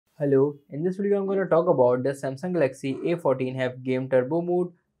Hello, in this video I'm going to talk about the Samsung Galaxy A14 have game turbo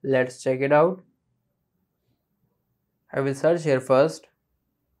mode. Let's check it out. I will search here first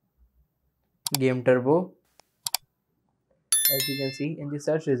game turbo. As you can see in the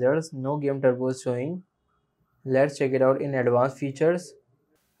search results, no game turbo is showing. Let's check it out in advanced features.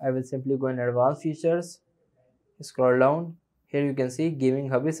 I will simply go in advanced features, scroll down. Here you can see gaming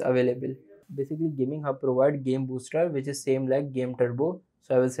hub is available. Basically gaming hub provide game booster which is same like game turbo.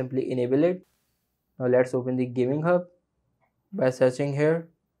 So I will simply enable it. Now let's open the gaming hub by searching here.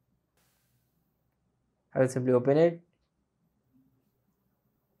 I will simply open it.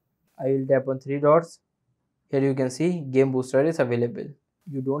 I will tap on three dots. Here you can see game booster is available.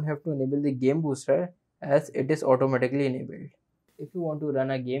 You don't have to enable the game booster as it is automatically enabled. If you want to run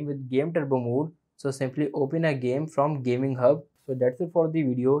a game with game turbo mode, so simply open a game from gaming hub. So that's it for the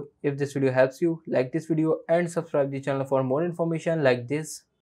video. If this video helps you, like this video and subscribe the channel for more information like this.